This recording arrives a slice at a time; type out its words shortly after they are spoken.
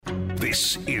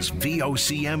This is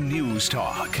VOCM News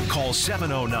Talk. Call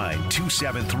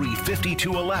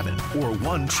 709-273-5211 or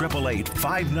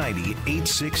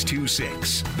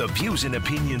 1-888-590-8626. The views and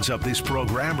opinions of this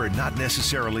program are not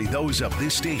necessarily those of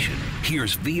this station.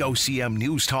 Here's VOCM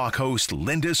News Talk host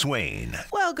Linda Swain.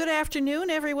 Well, good afternoon,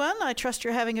 everyone. I trust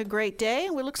you're having a great day.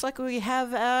 It looks like we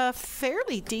have a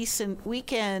fairly decent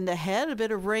weekend ahead. A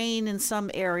bit of rain in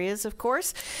some areas, of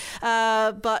course,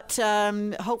 but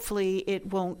hopefully it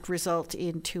won't result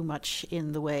in too much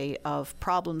in the way of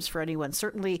problems for anyone.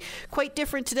 Certainly quite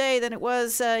different today than it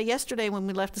was yesterday when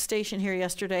we left the station here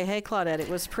yesterday. Hey, Claudette, it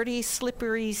was pretty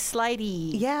slippery,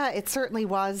 slidey. Yeah, it certainly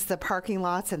was. The parking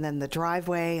lots and then the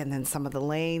driveway and then some of the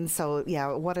lanes. So,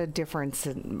 yeah, what a difference.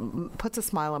 It puts a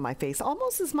smile on my face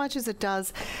almost as much as it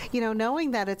does,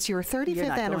 knowing that it's your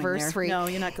 35th anniversary. No,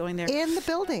 you're not going there. In the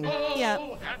building. Yeah.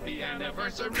 Happy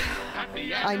anniversary.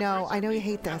 Happy I know you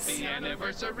hate this. Happy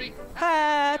anniversary.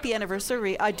 Happy anniversary.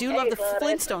 I do love the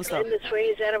Flintstones, though. Linda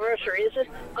Swain's anniversary, is it?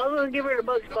 I'm going to give her the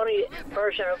Bugs Bunny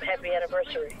version of Happy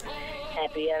Anniversary.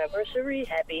 Happy anniversary,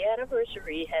 happy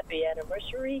anniversary, happy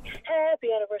anniversary, happy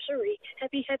anniversary,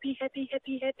 happy, happy, happy,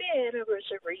 happy, happy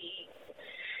anniversary.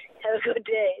 Have a good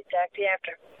day. Talk to you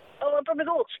after. Oh, up on the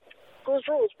goals. Goals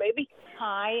rules, baby.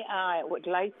 Hi, I would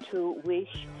like to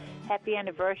wish happy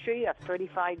anniversary of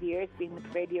 35 years being with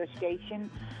the radio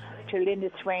station to Linda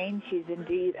Swain. She's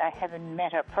indeed, I haven't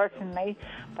met her personally,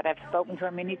 but I've spoken to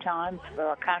her many times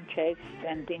for contests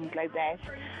and things like that.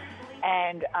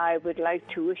 And I would like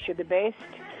to wish her the best.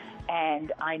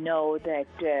 And I know that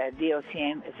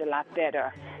VOCM is a lot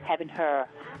better having her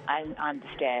on the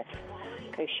staff,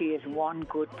 because she is one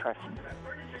good person.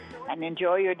 And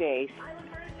enjoy your days,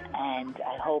 and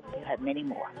I hope you have many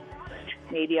more.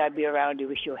 Maybe I'll be around to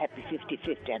wish you a happy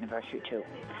 55th anniversary too.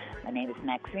 My name is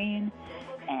Maxine,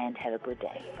 and have a good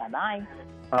day. Bye-bye.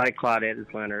 Hi, Claudette.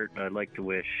 It's Leonard. I'd like to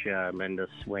wish Linda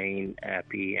Swain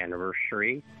happy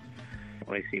anniversary. It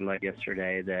only seemed like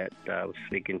yesterday that I was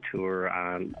speaking to her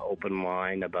on open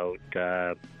line about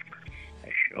a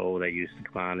show that used to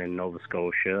come on in Nova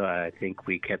Scotia. I think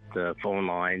we kept the phone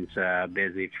lines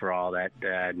busy for all that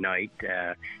night,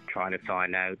 trying to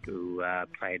find out who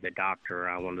played the doctor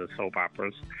on one of the soap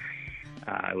operas.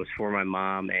 It was for my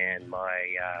mom and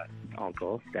my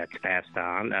uncle that's passed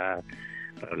on. I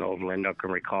don't know if Linda can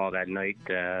recall that night.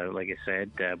 Like I said,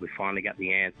 we finally got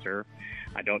the answer.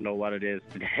 I don't know what it is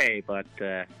today, but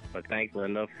thanks,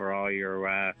 Linda, for all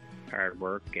your hard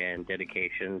work and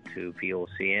dedication to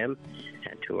VOCM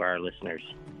and to our listeners.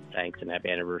 Thanks, and happy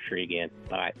anniversary again.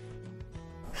 Bye.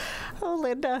 Oh,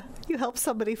 Linda, you helped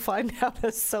somebody find out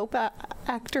a soap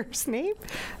actor's name?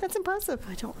 That's impressive.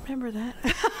 I don't remember that.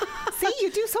 See, you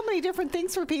do so many different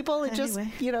things for people. It Anyway.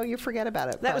 just, you forget about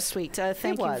it. That was sweet.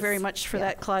 Thank you very much for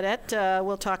that, Claudette.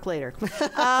 We'll talk later.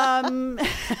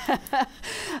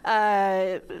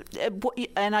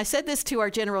 And I said this to our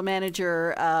general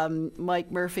manager, Mike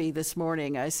Murphy, this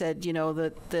morning. I said,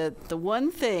 the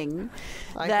one thing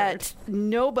that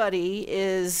nobody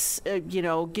is,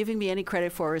 giving me any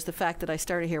credit for is the fact that I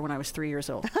started here when I was 3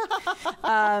 years old.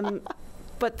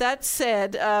 But that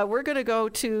said, we're going to go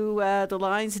to the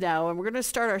lines now, and we're going to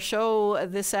start our show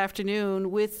this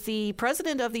afternoon with the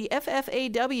president of the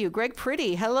FFAW, Greg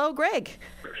Priddy. Hello, Greg.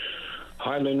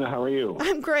 Hi, Linda. How are you?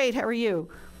 I'm great. How are you?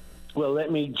 Well,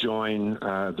 let me join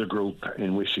the group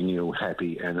in wishing you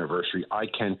happy anniversary. I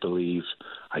can't believe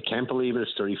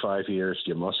it's 35 years.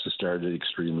 You must have started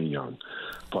extremely young.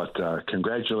 But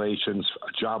congratulations,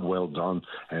 a job well done,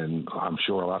 and I'm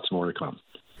sure lots more to come.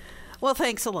 Well,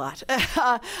 thanks a lot.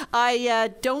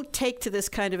 I don't take to this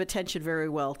kind of attention very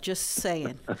well, just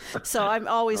saying. So I'm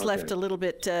always left a little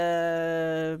bit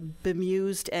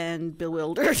bemused and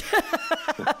bewildered,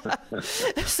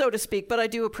 so to speak. But I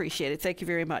do appreciate it. Thank you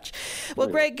very much. Well,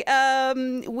 Greg,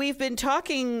 we've been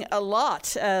talking a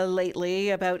lot lately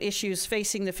about issues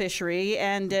facing the fishery.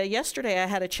 And yesterday I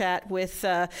had a chat with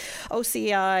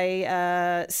OCI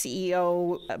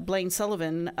CEO Blaine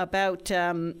Sullivan about,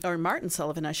 or Martin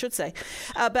Sullivan, I should say,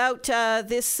 about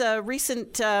this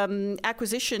recent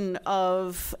acquisition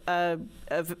of a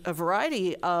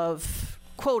variety of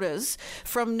quotas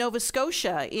from Nova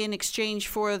Scotia in exchange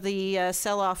for the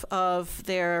sell-off of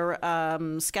their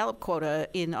scallop quota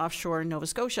in offshore Nova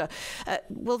Scotia.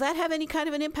 Will that have any kind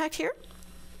of an impact here?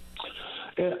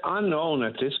 Unknown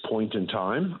at this point in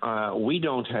time. We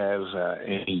don't have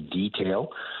any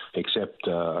detail except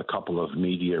a couple of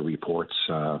media reports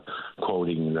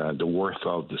quoting the worth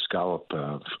of the scallop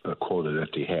quota that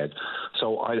they had.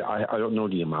 So I don't know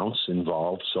the amounts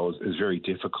involved, so it's very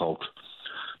difficult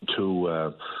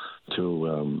to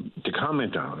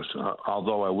comment on it.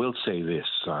 Although I will say this,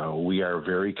 we are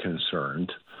very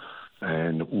concerned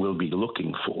and will be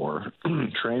looking for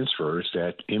transfers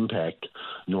that impact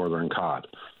northern cod.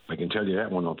 I can tell you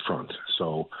that one up front.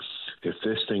 So if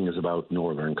this thing is about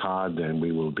northern cod, then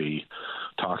we will be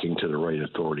talking to the right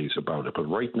authorities about it. But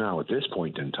right now, at this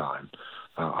point in time,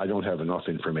 I don't have enough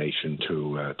information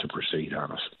to proceed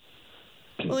on it.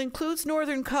 Well, it includes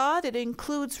northern cod. It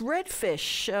includes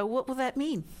redfish. What will that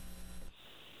mean?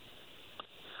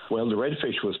 Well, the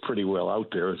redfish was pretty well out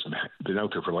there. It's been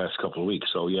out there for the last couple of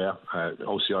weeks. So, yeah,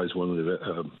 OCI is one of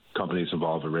the companies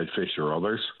involved with redfish. There are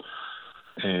others.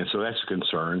 And so that's a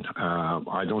concern.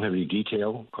 I don't have any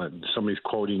detail. Somebody's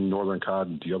quoting northern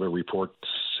cod. The other report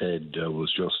said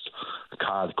was just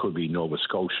cod could be Nova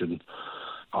Scotian,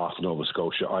 off Nova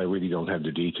Scotia. I really don't have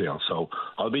the details. So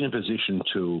I'll be in a position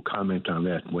to comment on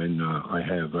that when I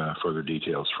have further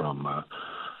details from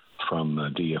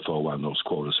DFO on those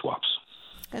quota swaps.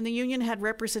 And the union had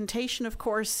representation, of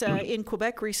course, in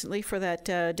Quebec recently for that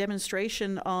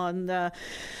demonstration on the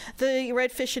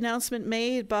redfish announcement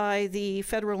made by the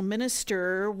federal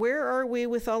minister. Where are we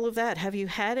with all of that? Have you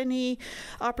had any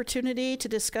opportunity to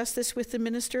discuss this with the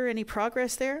minister? Any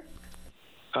progress there?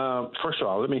 First of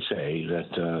all, let me say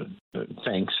that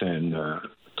thanks and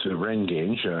to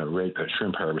Renginge, a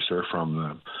shrimp harvester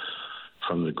from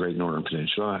the Great Northern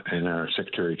Peninsula, and our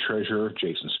Secretary Treasurer,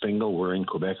 Jason Spingle. We're in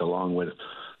Quebec along with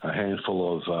a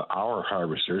handful of our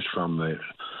harvesters from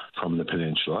the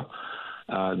peninsula.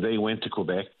 They went to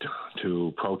Quebec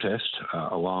to protest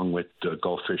along with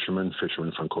Gulf fishermen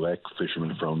from Quebec,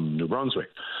 fishermen from New Brunswick.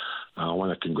 I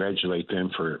want to congratulate them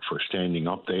for standing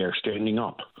up. They are standing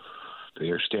up. They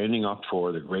are standing up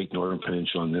for the Great Northern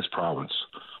Peninsula in this province.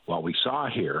 What we saw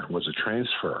here was a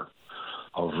transfer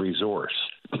of resource,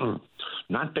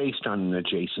 not based on an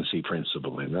adjacency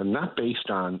principle, and not based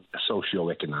on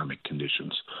socioeconomic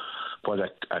conditions, but a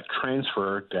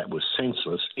transfer that was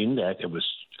senseless in that it was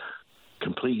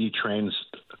completely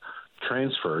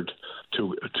transferred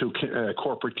to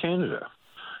corporate Canada.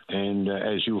 And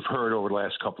as you've heard over the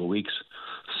last couple of weeks,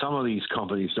 some of these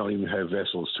companies don't even have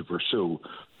vessels to pursue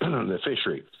the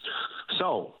fishery.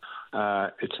 So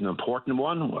it's an important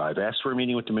one. I've asked for a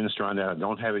meeting with the minister on that. I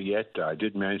don't have it yet. I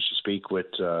did manage to speak with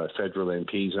federal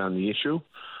MPs on the issue,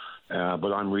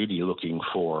 but I'm really looking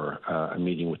for a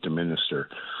meeting with the minister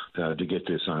to get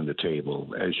this on the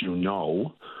table. As you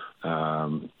know,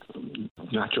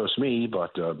 not just me,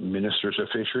 but ministers of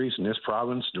fisheries in this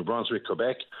province, New Brunswick,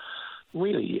 Quebec,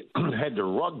 really had the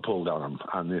rug pulled on them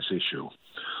on this issue.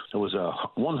 It was a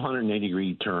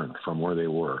 180-degree turn from where they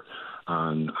were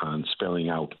on spelling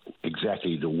out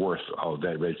exactly the worth of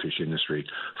that redfish industry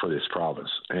for this province.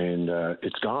 And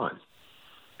it's gone.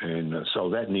 And so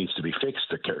that needs to be fixed.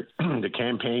 The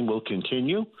campaign will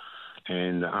continue,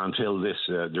 and until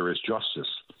there is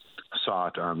justice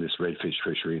sought on this redfish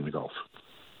fishery in the Gulf.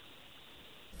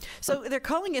 So they're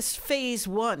calling this Phase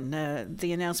 1,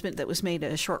 the announcement that was made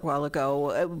a short while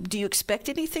ago. Do you expect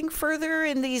anything further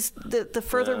in the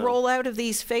further rollout of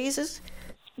these phases?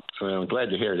 Well, I'm glad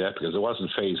to hear that because it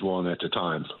wasn't Phase 1 at the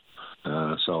time.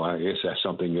 So I guess that's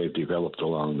something they've developed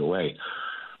along the way.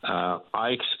 What I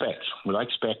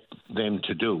expect them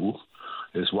to do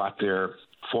is what their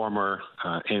former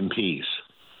MPs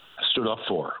stood up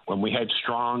for. When we had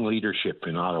strong leadership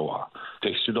in Ottawa,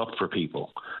 they stood up for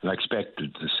people. And I expect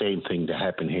the same thing to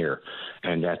happen here,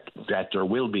 and that there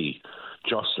will be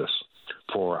justice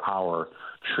for our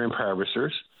shrimp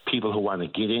harvesters, people who want to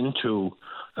get into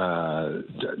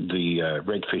the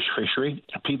redfish fishery,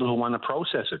 people who want to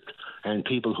process it, and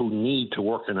people who need to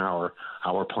work in our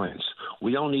plants.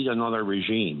 We don't need another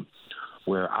regime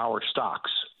where our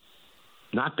stocks,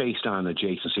 not based on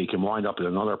adjacency, can wind up in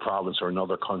another province or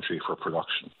another country for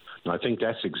production. And I think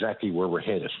that's exactly where we're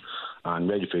headed on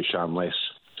redfish unless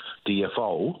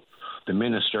DFO, the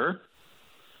minister,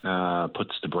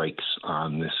 puts the brakes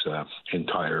on this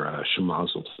entire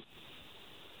schmozzle.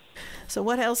 So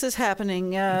what else is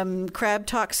happening? Crab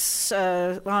talks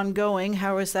ongoing.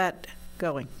 How is that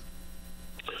going?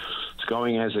 It's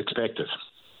going as expected.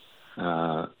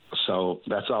 So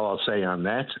that's all I'll say on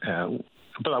that.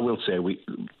 But I will say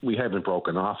we haven't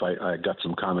broken off. I got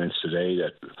some comments today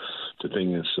that the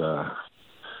thing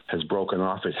has broken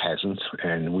off. It hasn't,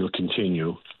 and we'll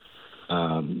continue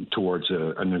towards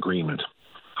an agreement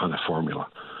on a formula.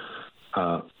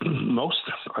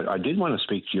 I did want to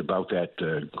speak to you about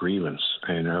that grievance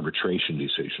and arbitration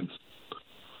decision.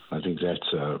 I think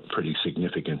that's a pretty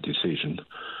significant decision,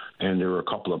 and there are a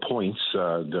couple of points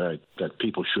that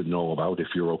people should know about if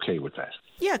you're okay with that.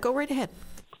 Yeah, go right ahead.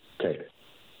 Okay.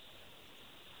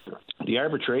 the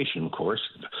arbitration, of course,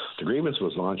 the grievance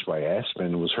was launched by ASP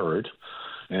and was heard,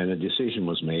 and a decision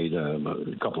was made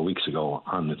a couple of weeks ago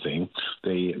on the thing.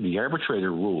 The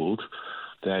arbitrator ruled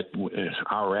that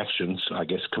our actions, I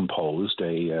guess, composed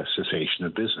a cessation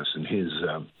of business in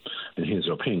his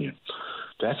opinion.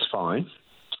 That's fine,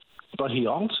 but he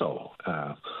also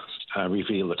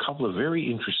revealed a couple of very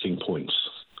interesting points,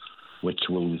 which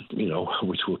will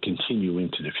continue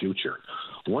into the future.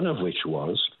 One of which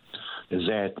is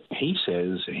that he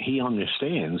says he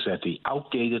understands that the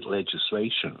outdated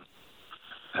legislation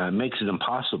makes it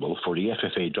impossible for the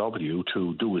FFAW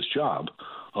to do its job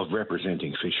of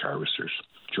representing fish harvesters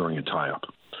during a tie-up.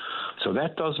 So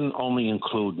that doesn't only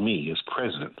include me as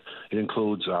president. It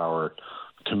includes our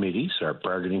committees, our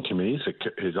bargaining committees.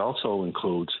 It also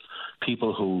includes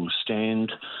people who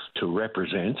stand to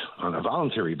represent, on a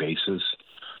voluntary basis,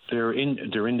 their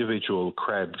individual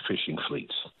crab fishing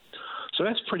fleets. So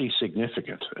that's pretty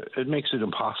significant. It makes it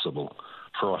impossible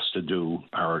for us to do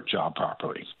our job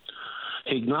properly.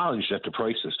 He acknowledged that the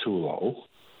price is too low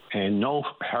and no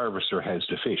harvester has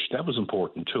to fish. That was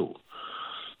important too.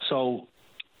 So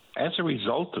as a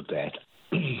result of that,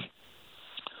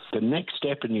 the next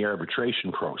step in the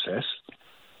arbitration process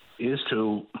is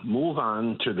to move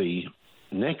on to the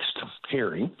next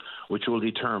hearing, which will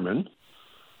determine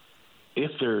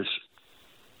if there's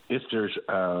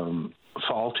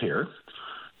fault here,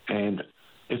 and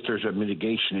if there's a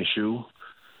mitigation issue,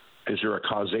 is there a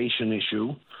causation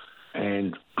issue,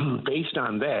 and based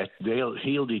on that,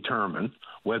 he'll determine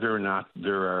whether or not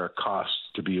there are costs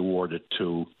to be awarded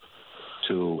to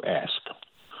ASP.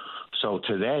 So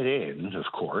to that end, of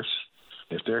course,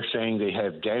 if they're saying they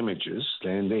have damages,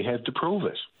 then they have to prove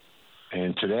it.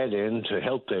 And to that end, to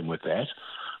help them with that,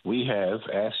 we have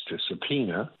asked to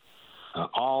subpoena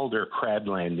all their crab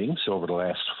landings over the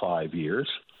last 5 years,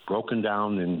 broken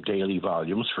down in daily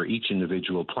volumes for each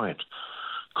individual plant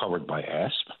covered by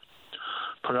ASP,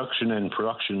 production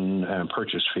and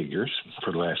purchase figures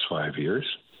for the last 5 years,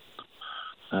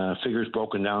 figures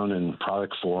broken down in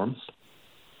product form,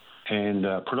 and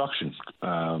production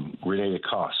related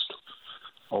costs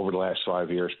over the last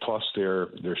 5 years, plus their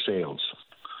sales.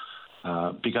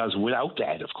 Because without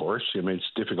that, of course, it's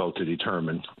difficult to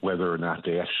determine whether or not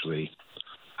they actually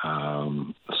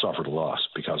suffered a loss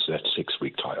because of that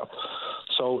 6-week tie-up.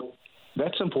 So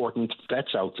that's important.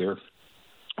 That's out there.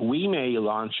 We may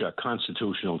launch a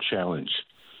constitutional challenge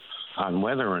on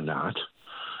whether or not,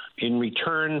 in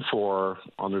return for,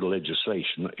 under the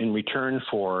legislation, in return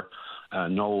for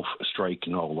no strike,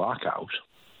 no lockout,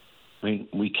 I mean,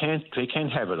 they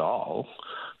can't have it all.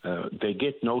 They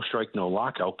get no strike, no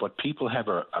lockout, but people have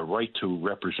a right to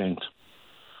represent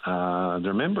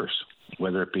their members,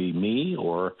 whether it be me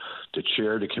or to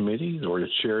chair the committee or to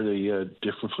chair the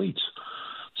different fleets.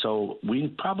 So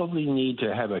we probably need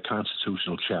to have a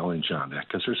constitutional challenge on that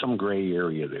because there's some gray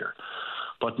area there.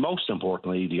 But most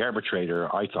importantly, the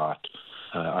arbitrator, I thought,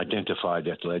 identified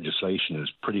that the legislation is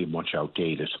pretty much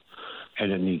outdated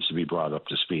and it needs to be brought up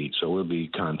to speed. So we'll be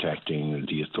contacting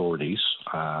the authorities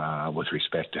with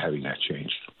respect to having that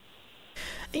changed.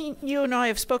 You and I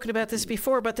have spoken about this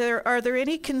before, but are there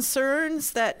any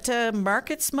concerns that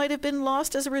markets might have been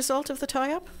lost as a result of the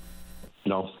tie-up?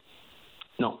 No,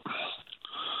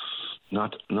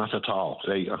 not at all.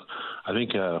 I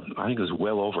think it was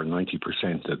well over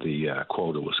 90% that the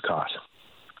quota was caught.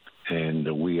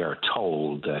 And we are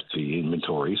told that the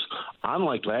inventories,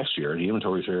 unlike last year, the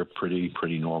inventories are pretty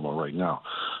normal right now.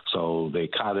 So they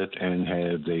caught it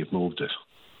and they've moved it,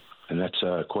 and that's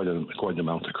quite an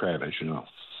amount of crab, as you know.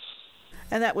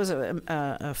 And that was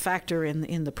a factor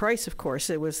in the price, of course.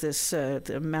 It was this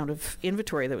the amount of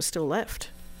inventory that was still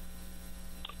left.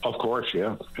 Of course,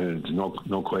 yeah, and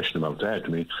no question about that. I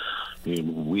mean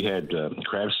we had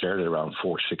crab started around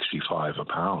 $4.65 a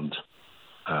pound.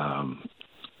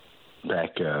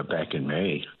 Back in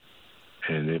May,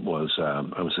 and it was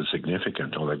a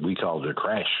significant, or like we called it a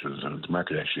crash. The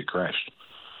market actually crashed,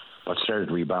 but started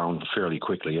to rebound fairly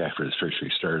quickly after the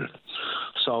fishery started.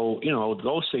 So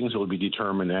those things will be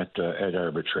determined at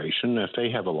arbitration. If they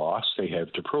have a loss, they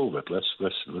have to prove it. Let's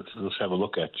have a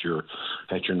look at your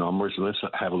numbers, and let's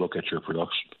have a look at your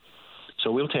production.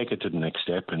 So we'll take it to the next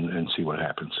step and see what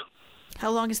happens. How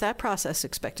long is that process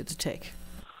expected to take?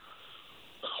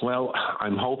 Well,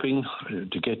 I'm hoping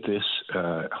to get this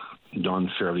done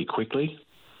fairly quickly.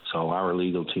 So our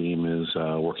legal team is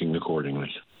working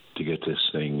accordingly to get this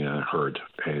thing heard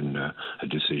and a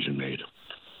decision made.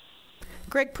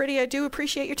 Greg Pretty, I do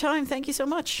appreciate your time. Thank you so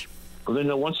much.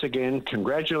 Linda, once again,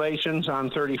 congratulations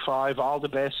on 35. All the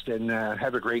best, and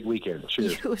have a great weekend.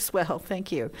 Cheers. You as well.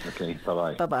 Thank you. Okay,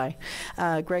 bye-bye.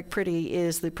 Bye-bye. Greg Priddy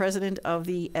is the president of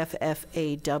the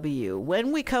FFAW.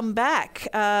 When we come back,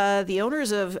 the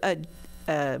owners of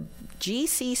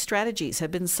GC Strategies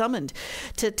have been summoned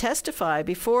to testify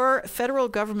before federal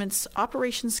government's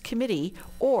Operations Committee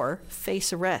or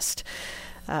face arrest.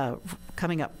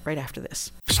 Coming up right after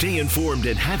this. Stay informed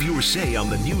and have your say on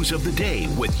the news of the day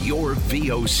with your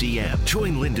VOCM.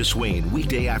 Join Linda Swain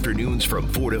weekday afternoons from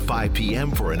 4 to 5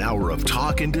 p.m. for an hour of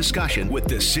talk and discussion with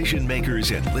decision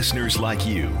makers and listeners like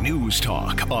you. News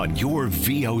Talk on your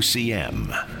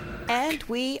VOCM. And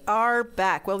we are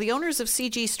back. Well, the owners of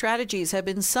CG Strategies have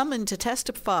been summoned to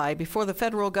testify before the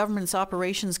federal government's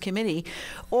Operations Committee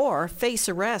or face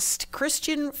arrest.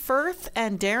 Christian Firth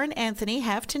and Darren Anthony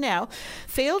have to now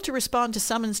failed to respond to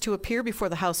summons to appear before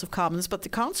the House of Commons, but the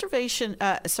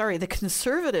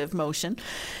Conservative motion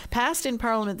passed in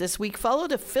Parliament this week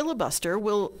followed a filibuster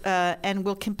will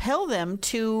compel them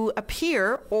to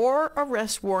appear or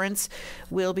arrest warrants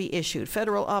will be issued.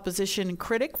 Federal opposition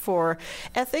critic for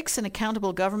ethics and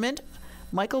accountable government,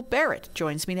 Michael Barrett,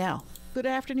 joins me now. Good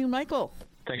afternoon, Michael.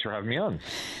 Thanks for having me on.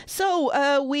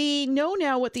 So we know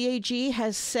now what the AG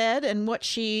has said and what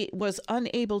she was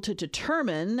unable to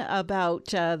determine about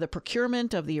the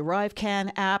procurement of the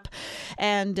ArriveCan app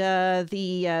and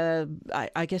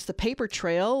I guess the paper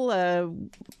trail.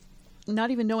 Not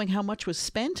even knowing how much was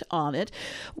spent on it.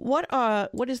 What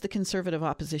is the Conservative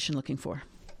opposition looking for?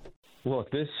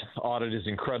 Look, this audit is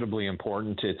incredibly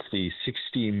important. It's the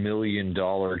 $60 million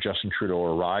Justin Trudeau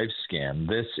Arrive scam.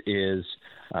 This is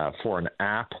for an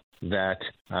app that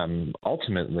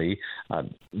ultimately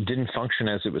didn't function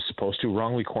as it was supposed to,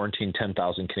 wrongly quarantined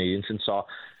 10,000 Canadians and saw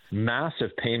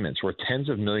massive payments worth tens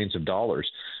of millions of dollars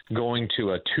going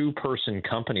to a two-person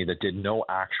company that did no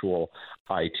actual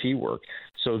IT work.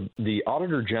 So the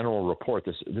Auditor General report,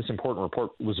 this important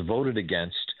report, was voted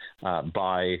against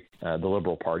by the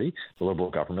Liberal Party, the Liberal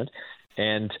government,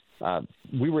 and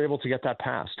we were able to get that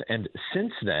passed. And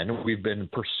since then, we've been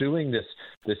pursuing this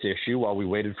issue while we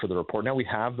waited for the report. Now we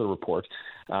have the report,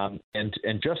 and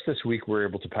just this week we were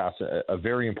able to pass a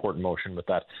very important motion with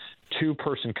that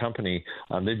two-person company.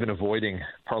 They've been avoiding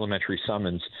parliamentary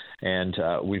summons, and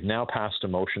we've now passed a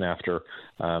motion after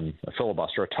a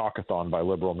filibuster, a talkathon by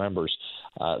Liberal members,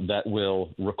 that will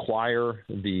require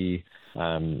the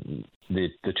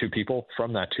two people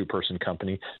from that two-person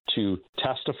company to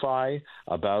testify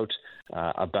about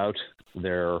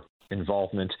their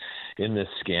involvement in this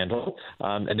scandal,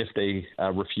 and if they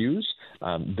refuse,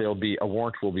 a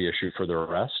warrant will be issued for their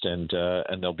arrest, and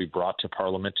they'll be brought to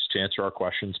Parliament to answer our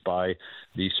questions by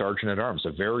the Sergeant at Arms.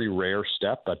 A very rare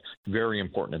step, but very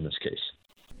important in this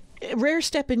case. Rare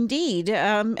step indeed.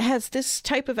 Has this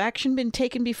type of action been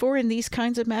taken before in these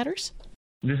kinds of matters?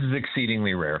 This is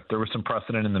exceedingly rare. There was some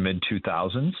precedent in the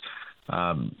mid-2000s.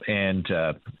 And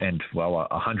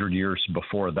 100 years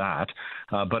before that,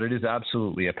 but it is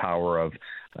absolutely a power of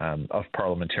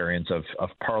parliamentarians of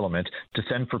Parliament to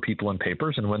send for people in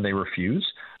papers, and when they refuse,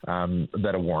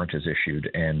 that a warrant is issued,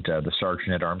 and the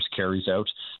Sergeant at Arms carries out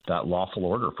that lawful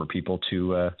order for people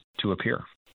to appear.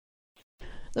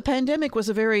 The pandemic was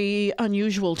a very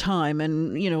unusual time,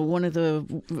 and one of the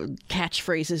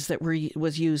catchphrases that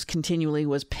was used continually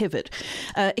was pivot.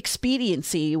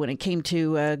 Expediency, when it came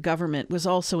to government, was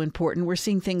also important. We're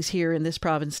seeing things here in this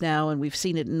province now, and we've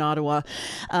seen it in Ottawa.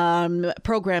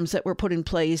 Programs that were put in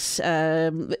place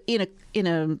in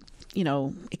a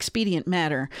expedient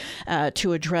manner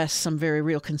to address some very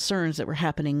real concerns that were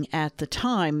happening at the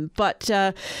time. But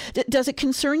does it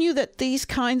concern you that these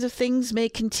kinds of things may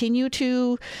continue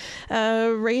to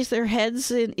raise their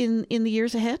heads in the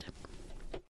years ahead?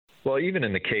 Well, even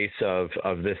in the case of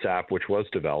this app, which was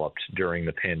developed during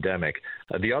the pandemic,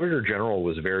 the Auditor General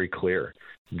was very clear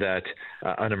that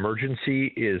an emergency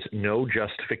is no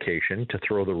justification to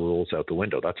throw the rules out the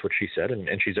window. That's what she said, and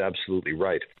she's absolutely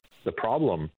right. The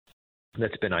problem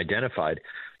that's been identified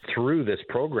through this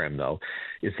program, though,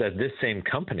 is that this same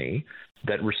company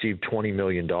that received $20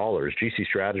 million, GC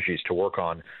Strategies, to work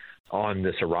on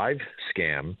this Arrive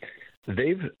scam,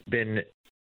 they've been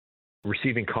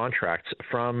receiving contracts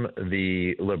from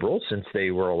the Liberals since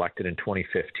they were elected in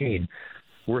 2015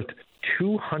 worth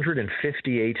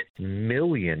 $258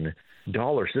 million.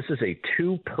 This is a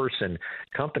two-person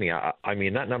company. I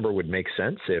mean, that number would make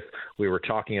sense if we were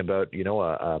talking about,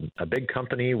 a big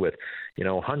company with,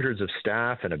 hundreds of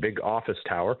staff and a big office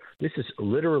tower. This is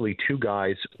literally two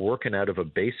guys working out of a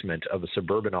basement of a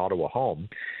suburban Ottawa home,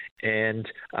 and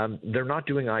they're not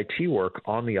doing IT work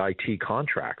on the IT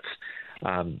contracts.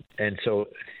 And so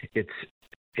it's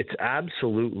it's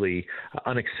absolutely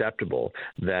unacceptable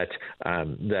that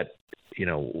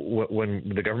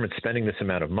when the government's spending this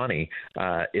amount of money,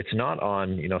 it's not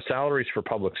on salaries for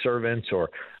public servants or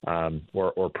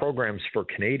programs for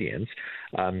Canadians.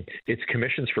 It's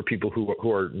commissions for people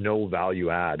who are no value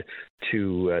add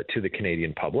to the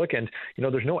Canadian public, and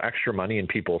there's no extra money in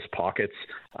people's pockets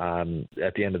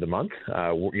at the end of the month.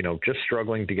 Just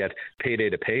struggling to get payday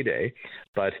to payday,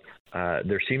 but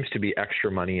there seems to be extra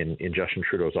money in Justin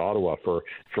Trudeau's Ottawa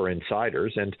for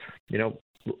insiders, and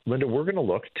Linda, we're going to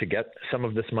look to get some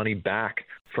of this money back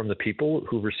from the people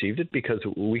who received it, because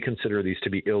we consider these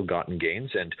to be ill-gotten gains,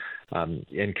 and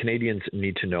Canadians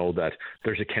need to know that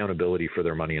there's accountability for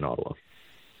their money in Ottawa.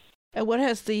 What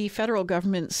has the federal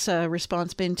government's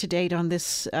response been to date on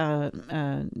this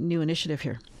new initiative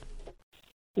here?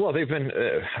 Well, they've been,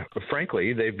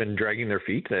 frankly, dragging their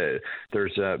feet.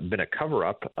 There's been a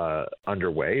cover-up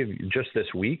underway just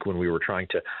this week when we were trying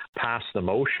to pass the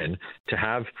motion to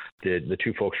have the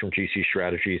two folks from GC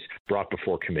Strategies brought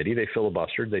before committee. They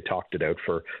filibustered. They talked it out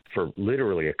for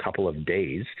literally a couple of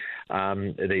days.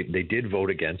 They did vote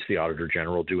against the Auditor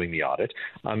General doing the audit,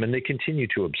 and they continue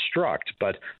to obstruct.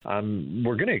 But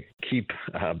we're going to keep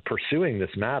pursuing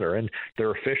this matter, and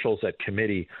their officials at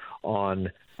committee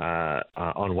on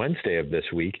Wednesday of this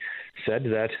week said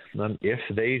that if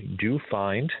they do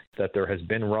find that there has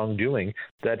been wrongdoing,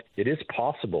 that it is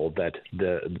possible that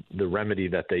the remedy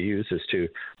that they use is to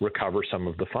recover some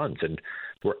of the funds. And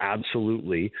we're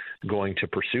absolutely going to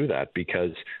pursue that because,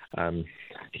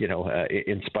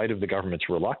 in spite of the government's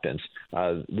reluctance,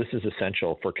 this is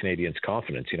essential for Canadians'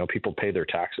 confidence. People pay their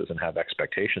taxes and have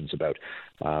expectations about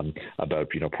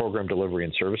program delivery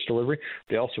and service delivery.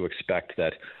 They also expect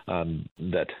that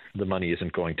the money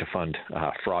isn't going to fund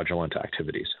fraudulent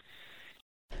activities.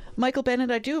 Michael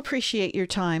Bennett, I do appreciate your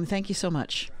time. Thank you so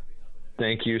much.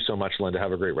 Thank you so much, Linda.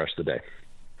 Have a great rest of the day.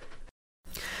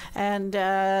 And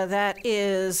that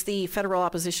is the federal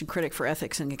opposition critic for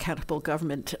ethics and accountable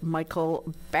government,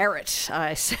 Michael Barrett.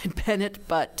 I said Bennett,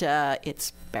 but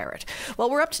it's Barrett. Well,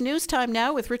 we're up to news time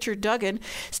now with Richard Duggan.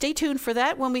 Stay tuned for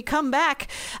that. When we come back,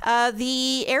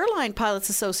 the Airline Pilots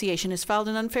Association has filed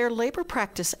an unfair labor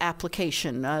practice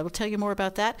application. We'll tell you more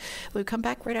about that. We'll come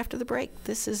back right after the break.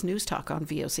 This is News Talk on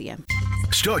VOCM.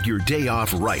 Start your day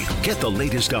off right. Get the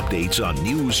latest updates on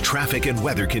news, traffic, and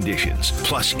weather conditions,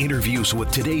 plus interviews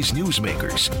with today's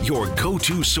newsmakers. Your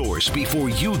go-to source before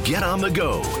you get on the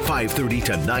go. 5:30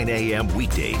 to 9 a.m.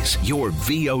 weekdays. Your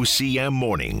VOCM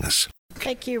mornings.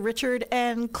 Thank you, Richard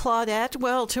and Claudette.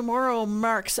 Well, tomorrow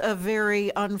marks a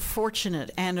very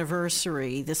unfortunate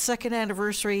anniversary, the second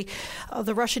anniversary of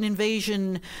the Russian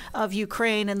invasion of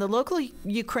Ukraine, and the local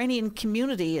Ukrainian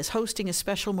community is hosting a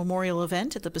special memorial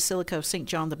event at the Basilica of St.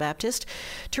 John the Baptist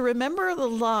to remember the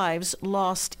lives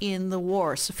lost in the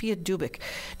war. Sophia Dubik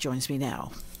joins me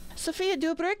now. Sophia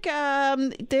Dubrik,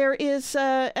 there is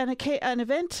an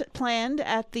event planned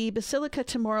at the Basilica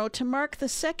tomorrow to mark the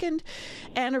second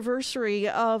anniversary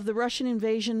of the Russian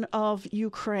invasion of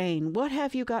Ukraine. What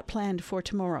have you got planned for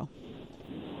tomorrow?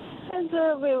 And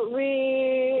we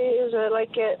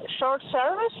like a short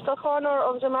service to honor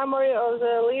of the memory of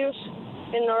the lives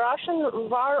in the Russian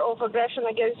war of aggression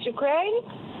against Ukraine.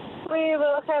 We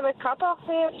will have a couple of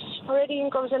reading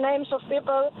of the names of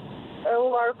people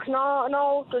who are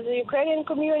known to the Ukrainian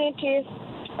community,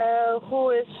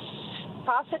 who is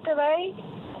passed away,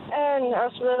 and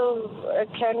as well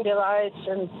candlelights,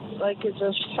 and like it's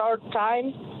a short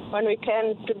time when we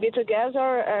can to be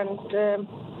together, and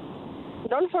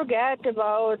don't forget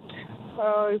about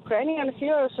Ukrainian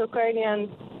heroes, Ukrainian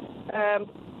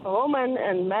women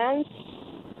and men.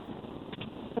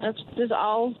 That's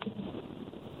all.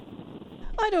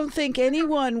 I don't think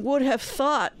anyone would have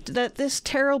thought that this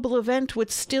terrible event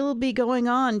would still be going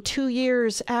on 2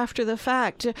 years after the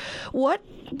fact.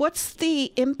 What's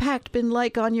the impact been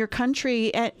like on your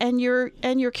country and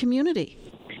your community?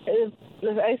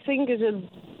 I think it's a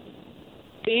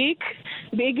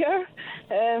bigger,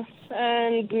 and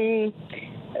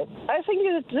I think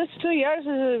that this 2 years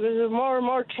is more and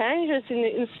more changes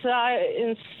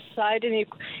inside the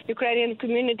Ukrainian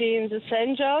community in the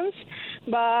St. John's.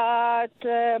 But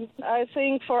I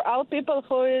think for all people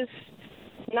who is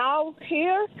now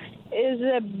here is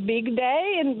a big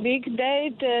day and big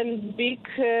date and big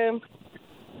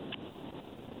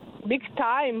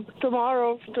time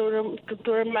tomorrow to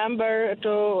remember,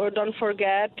 to don't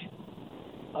forget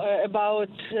about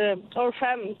our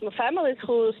families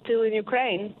who are still in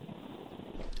Ukraine.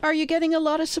 Are you getting a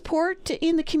lot of support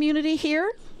in the community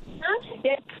here?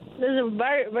 Yes, there's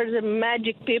a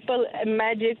magic people, a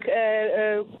magic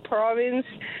province,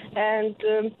 and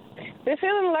we're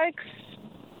feeling like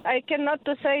I cannot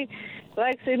to say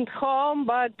like in home,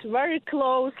 but very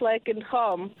close, like in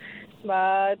home.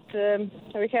 But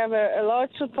we have a lot of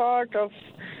support of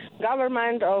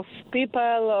government, of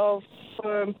people, of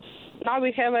now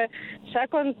we have a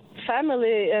second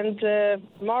family and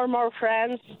more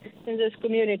friends in this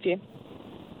community.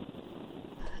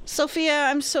 Sophia,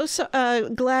 I'm so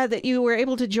glad that you were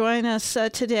able to join us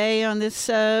today on this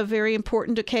very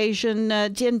important occasion.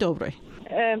 Dzień dobry.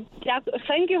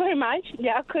 Thank you very much.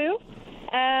 Dziękuję.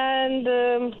 And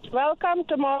welcome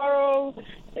tomorrow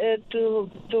to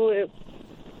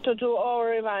do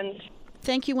our event.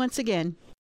 Thank you once again.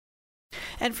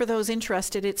 And for those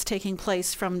interested, it's taking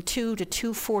place from 2 to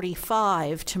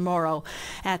 2:45 tomorrow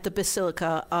at the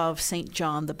Basilica of St.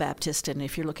 John the Baptist. And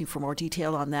if you're looking for more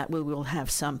detail on that, we will have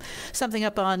something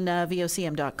up on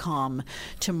VOCM.com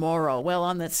tomorrow. Well,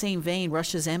 on that same vein,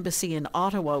 Russia's embassy in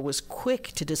Ottawa was quick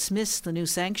to dismiss the new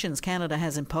sanctions Canada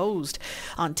has imposed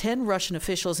on 10 Russian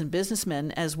officials and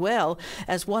businessmen, as well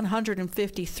as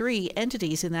 153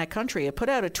 entities in that country. It put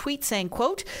out a tweet saying,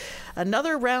 quote,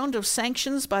 "Another round of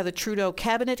sanctions by the Trudeau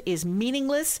cabinet is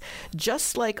meaningless,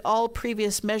 just like all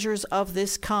previous measures of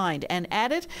this kind," and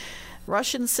added,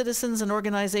 "Russian citizens and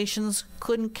organizations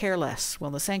couldn't care less." Well,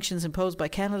 the sanctions imposed by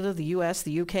Canada, the U.S.,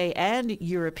 the UK, and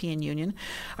European Union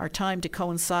are timed to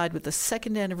coincide with the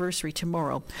second anniversary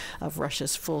tomorrow of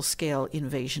Russia's full-scale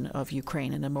invasion of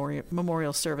Ukraine. And a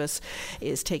memorial service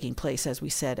is taking place, as we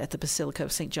said, at the Basilica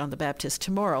of St. John the Baptist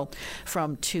tomorrow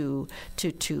from 2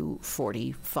 to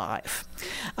 2:45.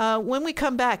 When we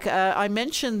come back, I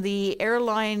mentioned the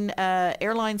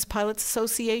Airlines Pilots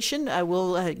Association.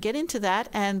 We'll get into that,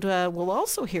 and we'll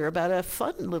also hear about a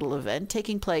fun little event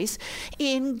taking place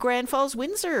in Grand Falls,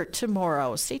 Windsor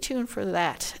tomorrow. Stay tuned for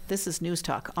that. This is News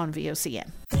Talk on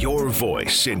VOCM. Your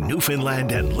voice in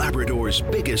Newfoundland and Labrador's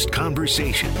biggest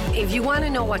conversation. If you want to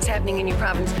know what's happening in your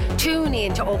province, tune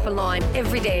in to Open Line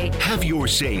every day. Have your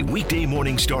say weekday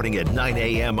morning starting at 9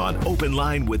 a.m. on Open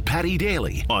Line with Patty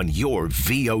Daly on your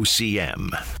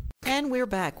VOCM. And we're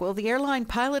back. Well, the Airline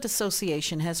Pilot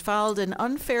Association has filed an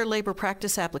unfair labour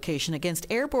practice application against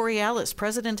Air Borealis.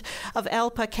 President of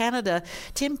ALPA Canada,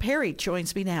 Tim Perry,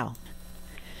 joins me now.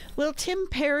 Well, Tim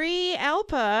Perry,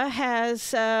 ALPA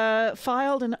has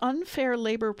filed an unfair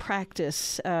labour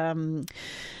practice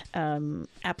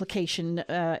application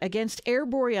against Air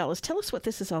Borealis. Tell us what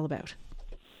this is all about.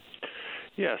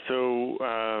 Yeah, so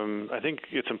I think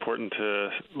it's important to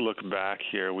look back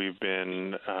here. We've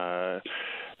been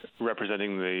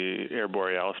representing the Air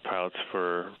Borealis pilots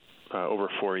for over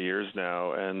 4 years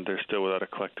now, and they're still without a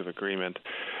collective agreement.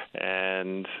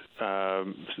 And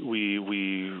we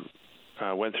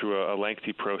went through a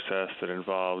lengthy process that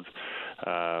involved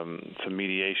some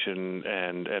mediation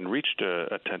and reached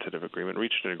a tentative agreement,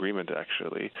 reached an agreement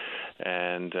actually.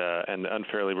 And the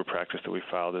unfair labor practice that we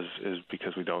filed is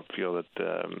because we don't feel that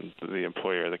the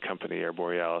employer, the company, Air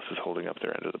Borealis, is holding up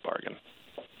their end of the bargain.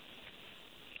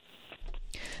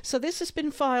 So this has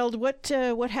been filed.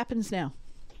 What happens now?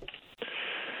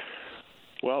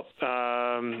 Well,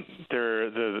 the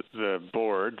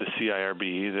board, the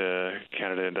CIRB, the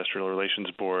Canada Industrial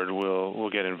Relations Board, will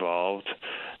get involved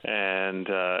and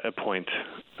appoint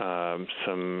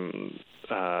some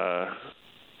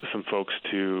folks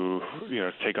to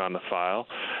take on the file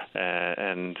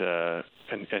and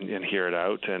hear it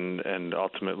out and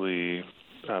ultimately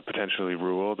potentially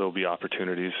rule. There'll be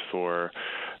opportunities for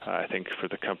I think for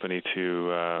the company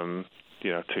to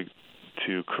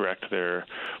correct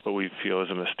what we feel is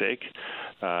a mistake,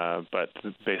 but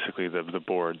basically the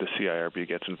board, the CIRB,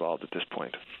 gets involved at this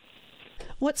point.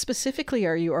 What specifically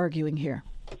are you arguing here?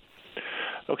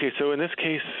 Okay, so in this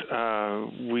case,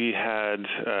 we had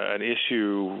an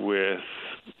issue with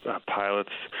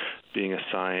pilots being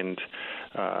assigned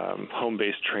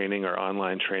home-based training or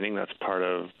online training. That's part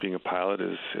of being a pilot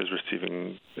is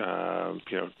receiving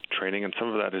training, and some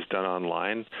of that is done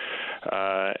online.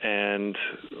 And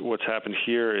what's happened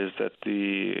here is that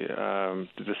the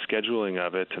scheduling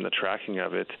of it and the tracking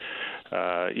of it,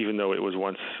 even though it was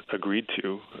once agreed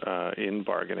to in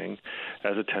bargaining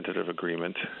as a tentative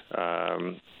agreement,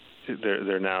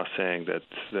 they're now saying that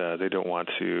they don't want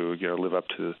to live up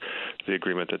to the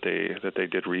agreement that they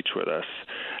did reach with us.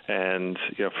 And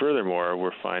furthermore,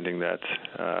 we're finding that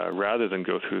rather than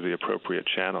go through the appropriate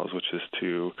channels, which is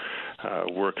to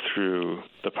work through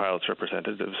the pilots'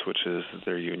 representatives, which is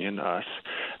their union, us,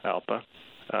 ALPA,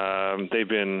 they've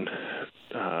been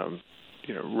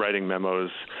writing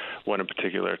memos one in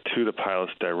particular, to the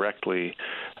pilots directly,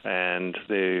 and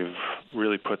they've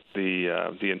really put the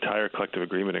entire collective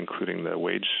agreement, including the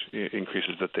wage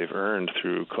increases that they've earned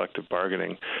through collective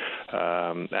bargaining,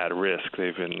 at risk.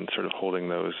 They've been sort of holding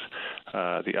those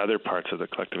the other parts of the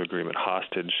collective agreement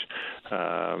hostage,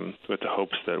 with the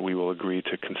hopes that we will agree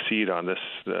to concede on this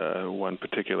one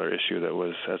particular issue that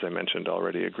was, as I mentioned,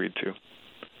 already agreed to.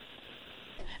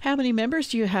 How many members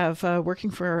do you have working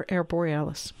for Air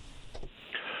Borealis?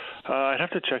 I'd have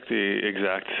to check the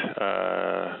exact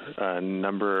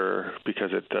number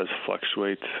because it does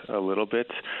fluctuate a little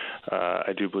bit.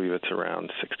 I do believe it's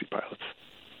around 60 pilots.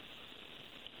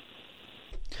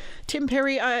 Tim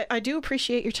Perry, I do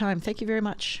appreciate your time. Thank you very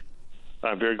much.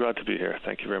 I'm very glad to be here.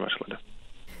 Thank you very much, Linda.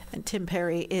 And Tim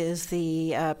Perry is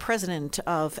the president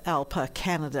of ALPA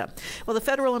Canada. Well, the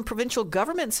federal and provincial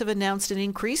governments have announced an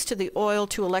increase to the oil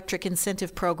to electric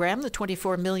incentive program. The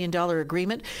 $24 million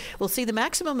agreement will see the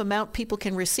maximum amount people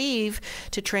can receive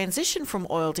to transition from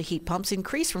oil to heat pumps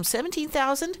increase from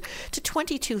 $17,000 to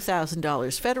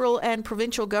 $22,000. Federal and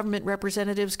provincial government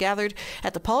representatives gathered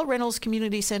at the Paul Reynolds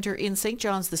Community Centre in St.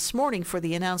 John's this morning for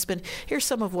the announcement. Here's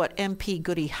some of what MP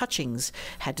Goody Hutchings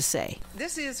had to say.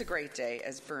 This is a great day,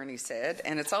 as Bernie said,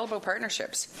 and it's all about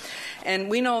partnerships.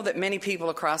 And we know that many people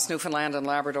across Newfoundland and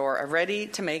Labrador are ready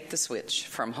to make the switch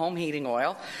from home heating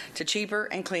oil to cheaper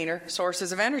and cleaner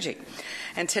sources of energy.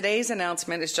 And today's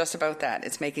announcement is just about that.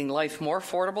 It's making life more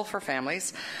affordable for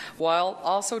families while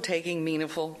also taking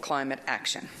meaningful climate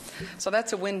action. So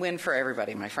that's a win-win for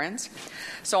everybody, my friends.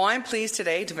 So I'm pleased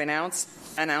today to announce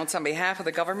on behalf of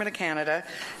the Government of Canada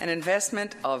an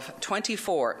investment of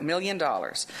 $24 million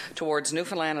towards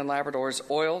Newfoundland and Labrador's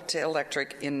oil to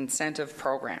electric incentive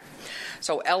program.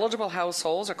 So eligible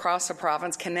households across the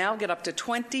province can now get up to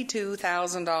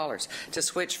 $22,000 to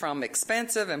switch from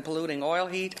expensive and polluting oil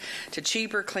heat to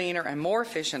cheaper, cleaner, and more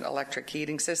efficient electric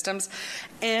heating systems.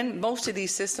 And most of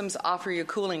these systems offer you a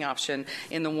cooling option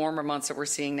in the warmer months that we're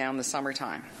seeing now in the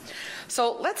summertime.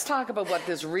 So let's talk about what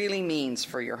this really means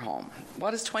for your home.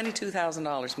 What does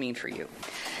 $22,000 mean for you?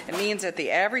 It means that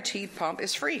the average heat pump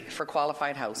is free for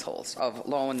qualified households of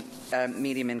low and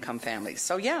medium income families.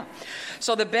 So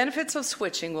the benefits of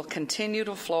switching will continue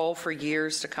to flow for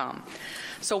years to come.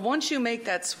 So once you make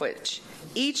that switch,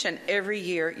 each and every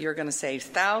year you're going to save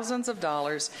thousands of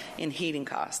dollars in heating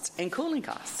costs and cooling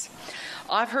costs.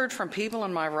 I've heard from people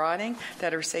in my riding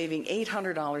that are saving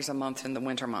 $800 a month in the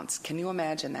winter months. Can you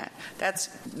imagine that? That's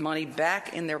money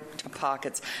back in their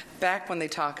pockets, back when they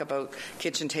talk about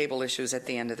kitchen table issues at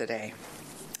the end of the day.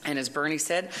 And as Bernie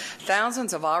said,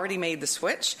 thousands have already made the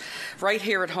switch right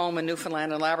here at home in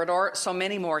Newfoundland and Labrador, so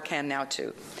many more can now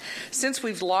too. Since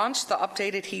we've launched the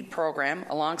updated heat program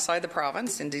alongside the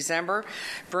province in December,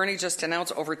 Bernie just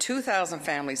announced over 2,000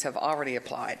 families have already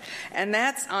applied. And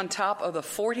that's on top of the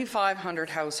 4,500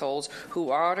 households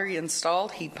who already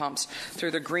installed heat pumps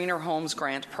through the Greener Homes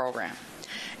Grant program.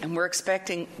 And we're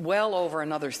expecting well over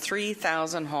another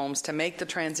 3,000 homes to make the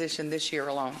transition this year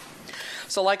alone.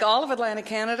 So like all of Atlantic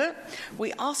Canada,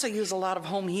 we also use a lot of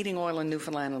home heating oil in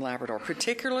Newfoundland and Labrador,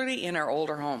 particularly in our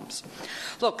older homes.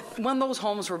 Look, when those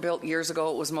homes were built years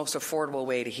ago, it was the most affordable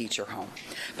way to heat your home.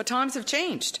 But times have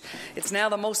changed. It's now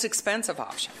the most expensive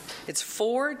option. It's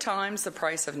 4 times the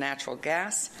price of natural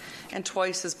gas and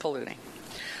twice as polluting.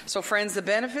 So, friends, the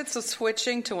benefits of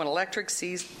switching to an electric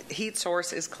heat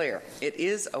source is clear. It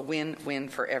is a win-win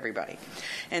for everybody.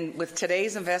 And with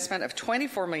today's investment of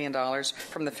 $24 million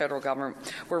from the federal government,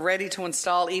 we're ready to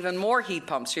install even more heat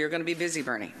pumps. So you're going to be busy,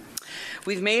 Bernie.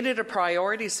 We've made it a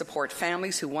priority to support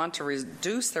families who want to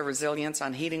reduce their reliance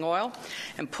on heating oil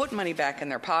and put money back in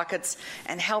their pockets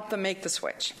and help them make the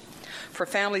switch. For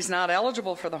families not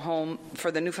eligible for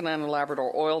the Newfoundland and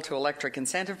Labrador Oil to Electric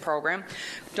Incentive Program,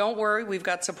 don't worry, we've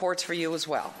got supports for you as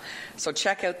well. So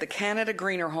check out the Canada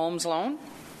Greener Homes Loan.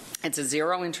 It's a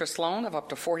zero-interest loan of up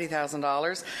to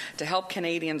 $40,000 to help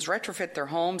Canadians retrofit their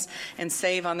homes and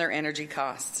save on their energy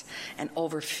costs. And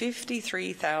over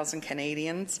 53,000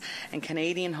 Canadians and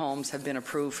Canadian homes have been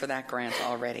approved for that grant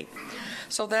already.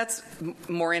 So that's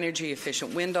more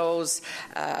energy-efficient windows,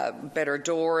 better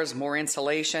doors, more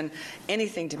insulation,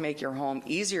 anything to make your home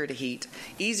easier to heat,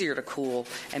 easier to cool,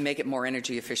 and make it more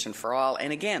energy-efficient for all.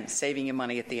 And again, saving you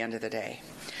money at the end of the day.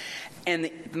 And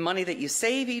the money that you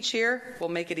save each year will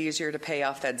make it easier to pay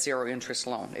off that zero-interest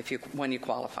loan when you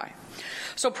qualify.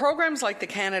 So programs like the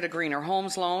Canada Greener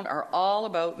Homes Loan are all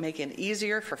about making it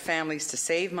easier for families to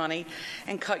save money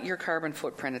and cut your carbon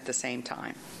footprint at the same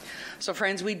time. So,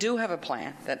 friends, we do have a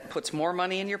plan that puts more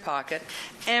money in your pocket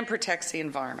and protects the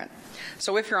environment.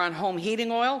 So if you're on home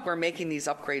heating oil, we're making these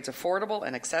upgrades affordable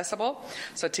and accessible.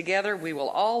 So together we will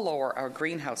all lower our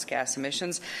greenhouse gas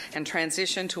emissions and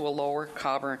transition to a lower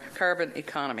carbon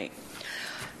economy.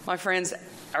 My friends,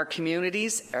 our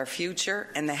communities, our future,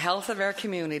 and the health of our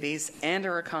communities and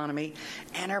our economy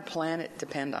and our planet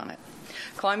depend on it.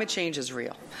 Climate change is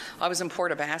real. I was in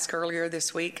Port aux Basques earlier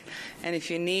this week, and if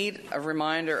you need a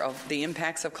reminder of the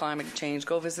impacts of climate change,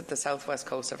 go visit the southwest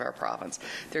coast of our province.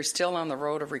 They're still on the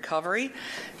road of recovery.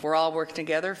 We're all working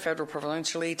together, federal,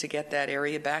 provincially, to get that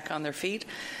area back on their feet.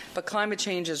 But climate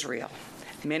change is real.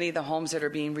 Many of the homes that are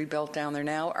being rebuilt down there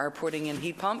now are putting in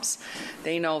heat pumps.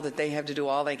 They know that they have to do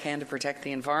all they can to protect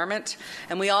the environment,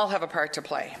 and we all have a part to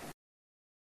play.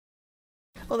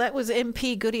 Well, that was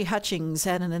MP Goody Hutchings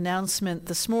at an announcement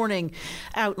this morning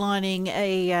outlining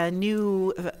a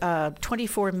new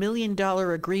 $24 million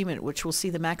agreement, which will see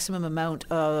the maximum amount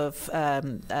of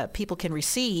people can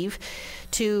receive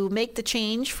to make the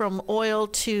change from oil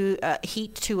to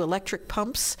heat to electric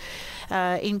pumps,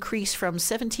 increase from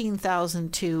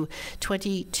 $17,000 to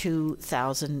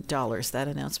 $22,000. That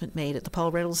announcement made at the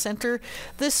Paul Reynolds Centre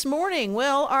this morning.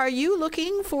 Well, are you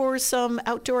looking for some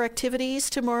outdoor activities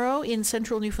tomorrow in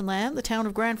central Newfoundland? The town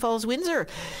of Grand Falls, Windsor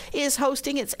is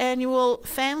hosting its annual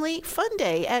Family Fun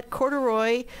Day at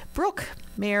Corduroy Brook.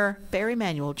 Mayor Barry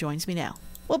Manuel joins me now.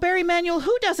 Well, Barry Manuel,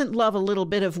 who doesn't love a little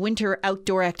bit of winter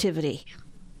outdoor activity?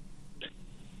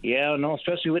 Yeah, no,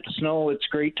 especially with the snow. It's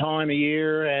a great time of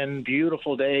year and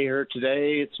beautiful day here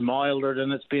today. It's milder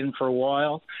than it's been for a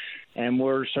while. And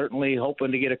we're certainly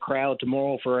hoping to get a crowd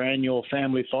tomorrow for our annual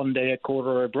Family Fun Day at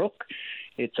Corduroy Brook.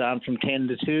 It's on from 10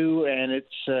 to 2, and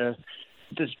it's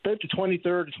about the 23rd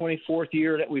or 24th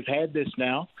year that we've had this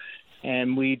now.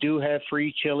 And we do have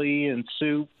free chili and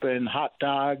soup and hot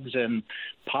dogs and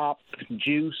pop,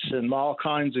 juice, and all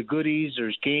kinds of goodies.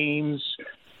 There's games,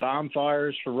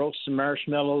 bonfires for roasting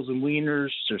marshmallows and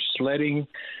wieners. There's sledding,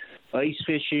 ice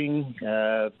fishing.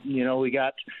 We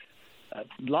got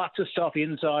lots of stuff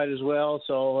inside as well.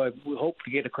 So we hope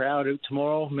to get a crowd out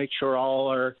tomorrow, make sure all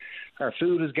our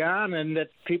food is gone and that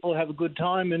people have a good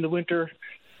time in the winter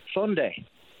fun day.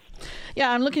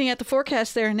 Yeah, I'm looking at the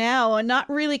forecast there now, and not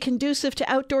really conducive to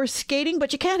outdoor skating,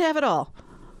 but you can't have it all.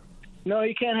 No,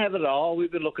 you can't have it all.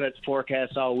 We've been looking at the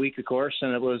forecast all week, of course,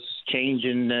 and it was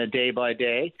changing day by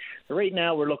day. Right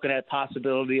now we're looking at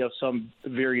possibility of some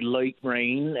very light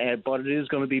rain, but it is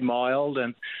going to be mild,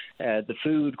 and the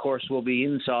food, of course, will be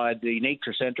inside the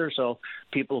nature center, so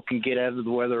people can get out of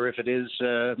the weather if it is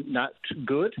not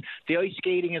good. The ice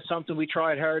skating is something we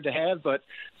tried hard to have, but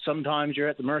sometimes you're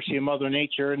at the mercy of Mother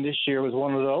Nature, and this year was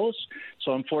one of those.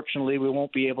 So unfortunately, we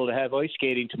won't be able to have ice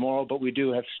skating tomorrow, but we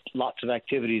do have lots of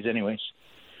activities anyways.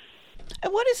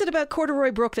 And what is it about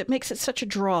Corduroy Brook that makes it such a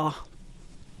draw?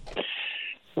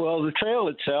 Well, the trail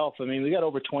itself, I mean, we got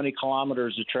over 20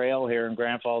 kilometers of trail here in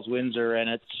Grand Falls, Windsor, and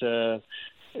it's the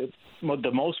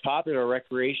most popular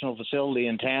recreational facility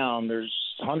in town. There's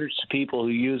hundreds of people who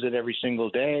use it every single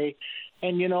day.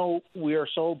 And, we are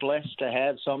so blessed to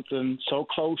have something so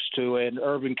close to an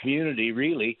urban community,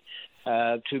 really,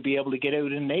 to be able to get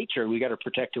out in nature. We got a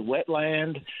protected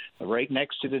wetland right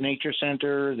next to the nature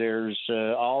center. There's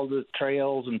all the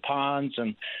trails and ponds,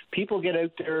 and people get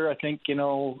out there. I think,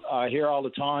 I hear all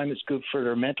the time it's good for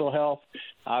their mental health.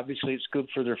 Obviously, it's good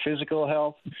for their physical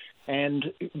health.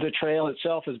 And the trail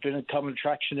itself has been a common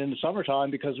attraction in the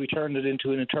summertime because we turned it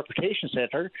into an interpretation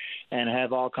center and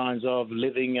have all kinds of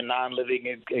living and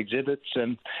non-living exhibits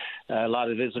and a lot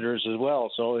of visitors as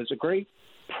well. So it's a great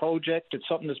project. It's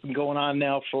something that's been going on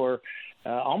now for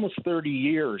almost 30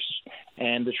 years.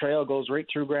 And the trail goes right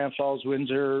through Grand Falls,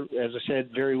 Windsor, as I said,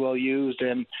 very well used.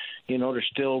 And, there's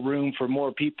still room for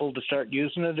more people to start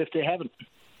using it if they haven't.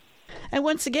 And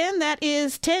once again, that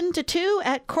is 10 to 2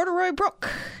 at Corduroy Brook.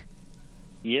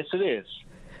 Yes, it is.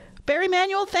 Barry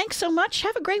Manuel, thanks so much.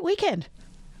 Have a great weekend.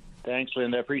 Thanks,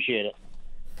 Linda. I appreciate it.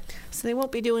 So they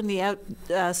won't be doing the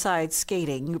outside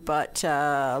skating, but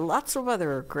lots of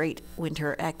other great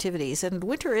winter activities. And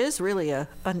winter is really a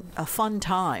fun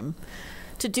time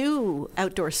to do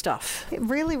outdoor stuff. It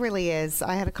really, really is.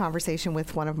 I had a conversation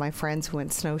with one of my friends who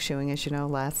went snowshoeing, as you know,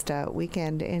 last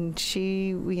weekend, and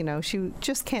she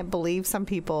just can't believe some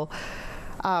people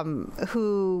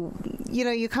who,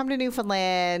 you come to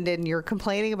Newfoundland and you're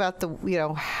complaining about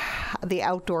the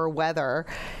outdoor weather,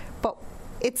 but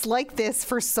it's like this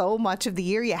for so much of the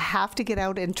year. You have to get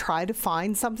out and try to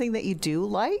find something that you do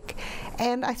like.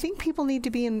 And I think people need to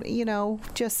be,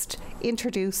 just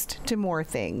introduced to more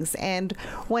things. And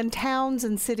when towns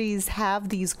and cities have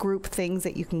these group things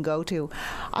that you can go to,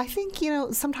 I think,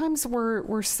 sometimes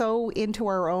we're so into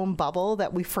our own bubble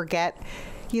that we forget,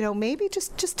 maybe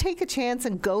just take a chance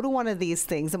and go to one of these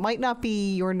things. It might not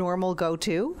be your normal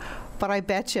go-to, but I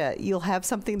bet you'll have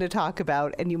something to talk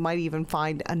about, and you might even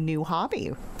find a new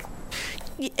hobby.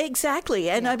 Exactly.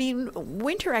 And I mean,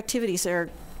 winter activities are,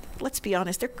 let's be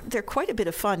honest, they're quite a bit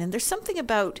of fun. And there's something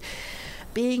about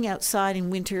being outside in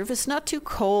winter, if it's not too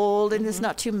cold and it's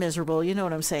not too miserable, you know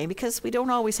what I'm saying? Because we don't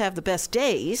always have the best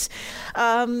days.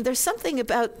 There's something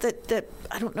about that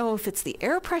I don't know if it's the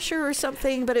air pressure or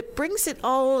something, but it brings it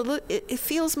all, it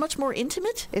feels much more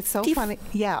intimate. It's so funny.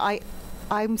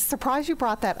 I'm surprised you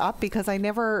brought that up, because I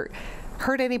never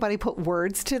heard anybody put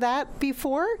words to that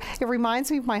before. It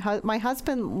reminds me of my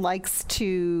husband likes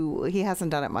to, he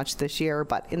hasn't done it much this year,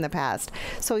 but in the past.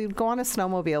 So he'd go on a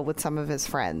snowmobile with some of his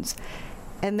friends.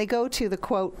 And they go to the,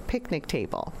 quote, picnic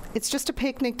table. It's just a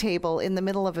picnic table in the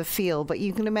middle of a field, but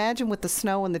you can imagine with the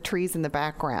snow and the trees in the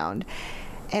background.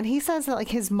 And he says that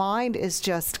his mind is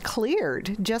just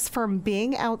cleared just from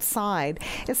being outside.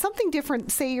 It's something different.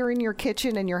 Say you're in your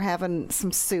kitchen and you're having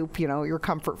some soup, your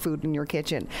comfort food in your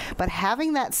kitchen. But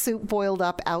having that soup boiled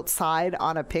up outside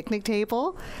on a picnic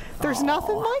table, there's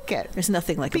nothing like it. There's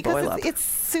nothing like a boil up.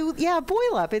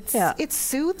 Boil up. It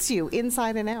soothes you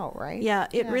inside and out, right? Yeah,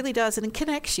 it really does, and it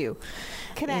connects you.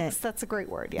 Connects. That's a great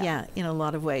word. Yeah. Yeah, in a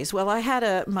lot of ways. Well, I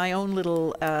had my own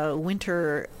little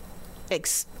winter.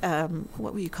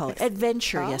 What would you call it?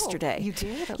 Adventure yesterday. You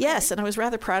did? Okay. Yes, and I was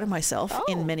rather proud of myself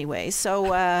in many ways. So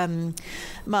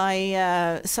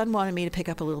my son wanted me to pick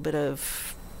up a little bit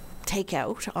of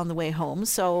takeout on the way home.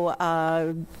 So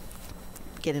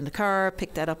get in the car,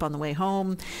 pick that up on the way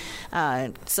home.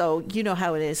 So you know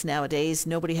how it is nowadays.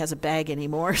 Nobody has a bag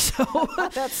anymore. So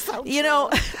that's so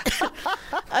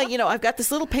I've got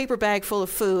this little paper bag full of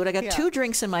food. I got 2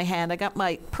 drinks in my hand. I got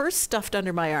my purse stuffed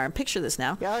under my arm. Picture this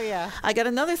now. Oh yeah. I got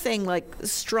another thing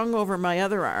strung over my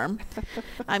other arm.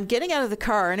 I'm getting out of the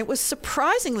car, and it was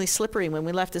surprisingly slippery when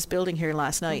we left this building here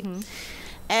last night. Mm-hmm.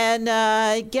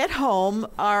 And get home.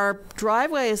 Our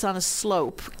driveway is on a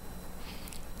slope.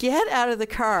 Get out of the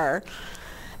car,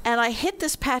 and I hit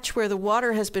this patch where the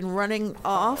water has been running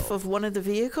off of one of the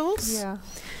vehicles. Yeah.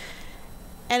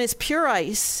 And it's pure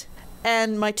ice,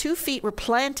 and my 2 feet were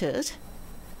planted,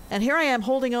 and here I am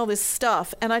holding all this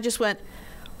stuff, and I just went,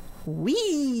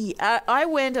 wee! I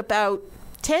went about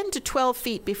 10 to 12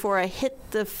 feet before I hit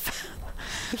the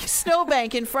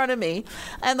snowbank in front of me,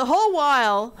 and the whole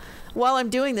while I'm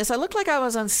doing this, I looked like I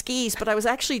was on skis, but I was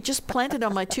actually just planted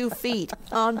on my 2 feet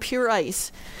on pure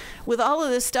ice with all of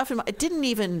this stuff. It didn't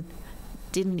even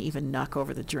knock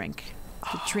over the drink.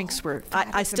 The drinks were,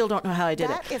 I still don't know how I did it.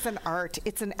 That is an art.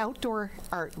 It's an outdoor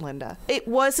art, Linda. It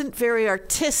wasn't very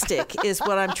artistic is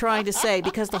what I'm trying to say,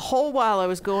 because the whole while I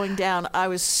was going down, I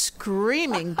was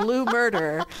screaming blue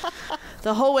murder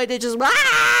the whole way. They just,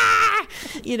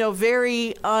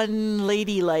 very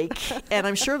unladylike. And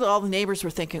I'm sure that all the neighbors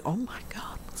were thinking, oh my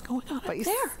God, what's going on but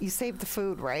you saved the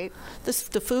food, right? The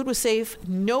food was safe.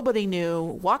 Nobody knew.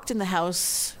 Walked in the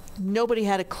house. Nobody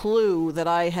had a clue that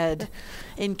I had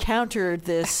encountered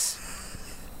this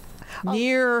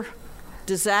near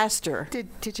disaster.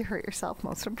 Did you hurt yourself,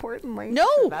 most importantly? No.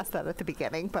 I should have asked that at the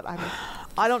beginning, but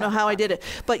I don't know how I did it.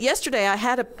 But yesterday I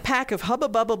had a pack of Hubba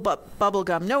Bubble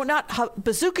Gum. No, not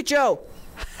Bazooka Joe.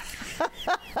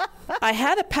 I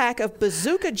had a pack of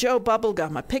Bazooka Joe bubble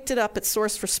gum. I picked it up at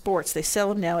Source for Sports. They sell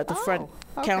them now at the front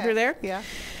counter there. Yeah.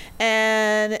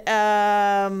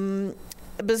 And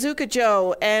Bazooka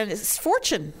Joe, and it's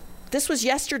Fortune. This was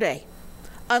yesterday.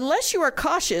 Unless you are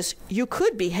cautious, you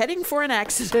could be heading for an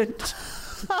accident.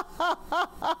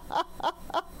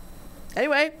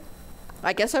 Anyway,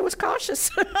 I guess I was cautious.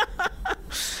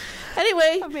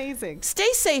 Anyway, amazing. Stay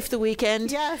safe the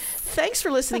weekend. Yes. Thanks for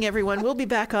listening, everyone. We'll be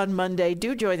back on Monday.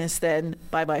 Do join us then.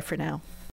 Bye-bye for now.